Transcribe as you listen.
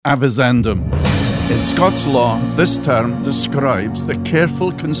Avisendum. In Scots law, this term describes the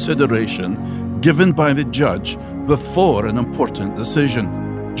careful consideration given by the judge before an important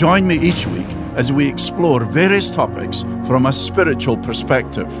decision. Join me each week as we explore various topics from a spiritual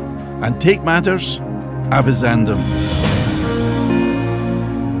perspective and take matters avisendum.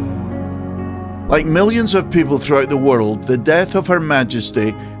 Like millions of people throughout the world, the death of Her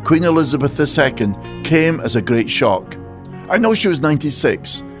Majesty Queen Elizabeth II came as a great shock. I know she was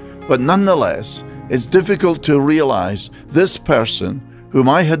 96, but nonetheless, it's difficult to realize this person, whom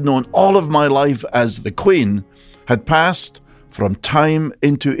I had known all of my life as the Queen, had passed from time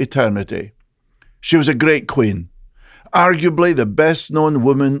into eternity. She was a great queen, arguably the best-known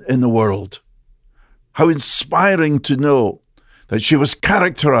woman in the world. How inspiring to know that she was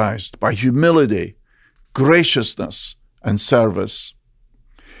characterized by humility, graciousness, and service.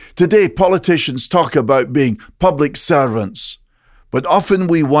 Today, politicians talk about being public servants, but often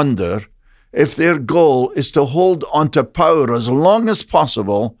we wonder if their goal is to hold onto power as long as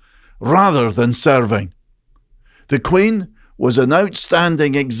possible rather than serving. The Queen was an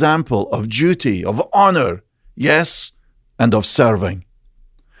outstanding example of duty, of honor, yes, and of serving.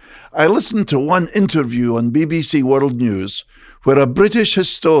 I listened to one interview on BBC World News where a British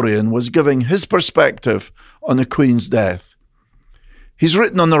historian was giving his perspective on the Queen's death. He's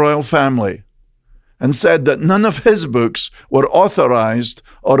written on the royal family and said that none of his books were authorized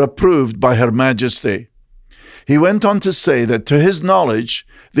or approved by Her Majesty. He went on to say that to his knowledge,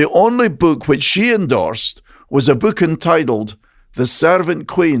 the only book which she endorsed was a book entitled The Servant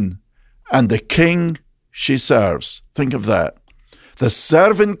Queen and the King She Serves. Think of that. The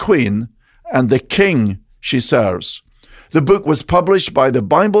Servant Queen and the King She Serves. The book was published by the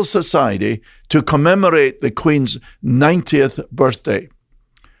Bible Society to commemorate the Queen's 90th birthday.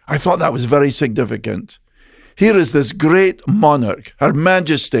 I thought that was very significant. Here is this great monarch, Her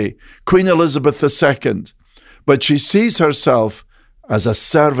Majesty, Queen Elizabeth II, but she sees herself as a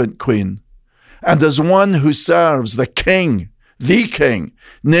servant queen and as one who serves the King,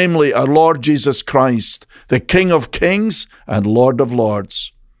 namely our Lord Jesus Christ, the King of Kings and Lord of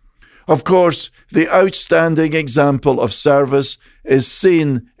Lords. Of course, the outstanding example of service is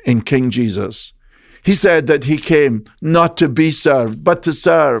seen in King Jesus. He said that he came not to be served, but to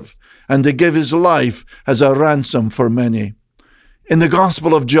serve, and to give his life as a ransom for many. In the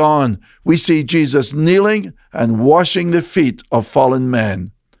Gospel of John, we see Jesus kneeling and washing the feet of fallen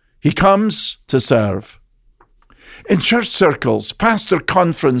men. He comes to serve. In church circles, pastor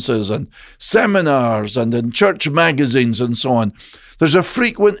conferences and seminars, and in church magazines and so on, there's a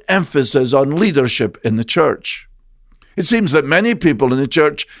frequent emphasis on leadership in the church. It seems that many people in the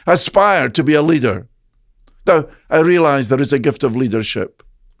church aspire to be a leader. Now, I realize there is a gift of leadership,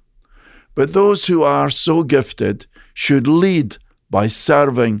 but those who are so gifted should lead by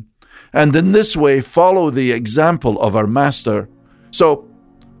serving, and in this way follow the example of our Master. So,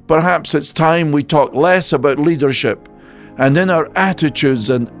 perhaps it's time we talk less about leadership, and in our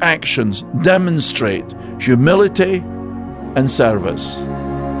attitudes and actions demonstrate humility and service.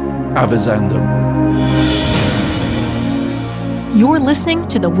 Avisendum. You're listening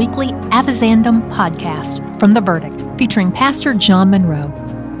to the weekly Avisendum podcast from The Verdict, featuring Pastor John Monroe.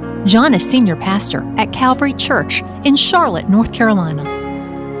 John is senior pastor at Calvary Church in Charlotte, North Carolina.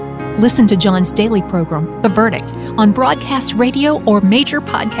 Listen to John's daily program, The Verdict, on broadcast radio or major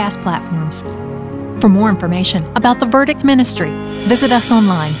podcast platforms. For more information about The Verdict Ministry, visit us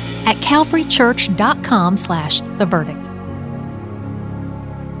online at calvarychurch.com/theverdict.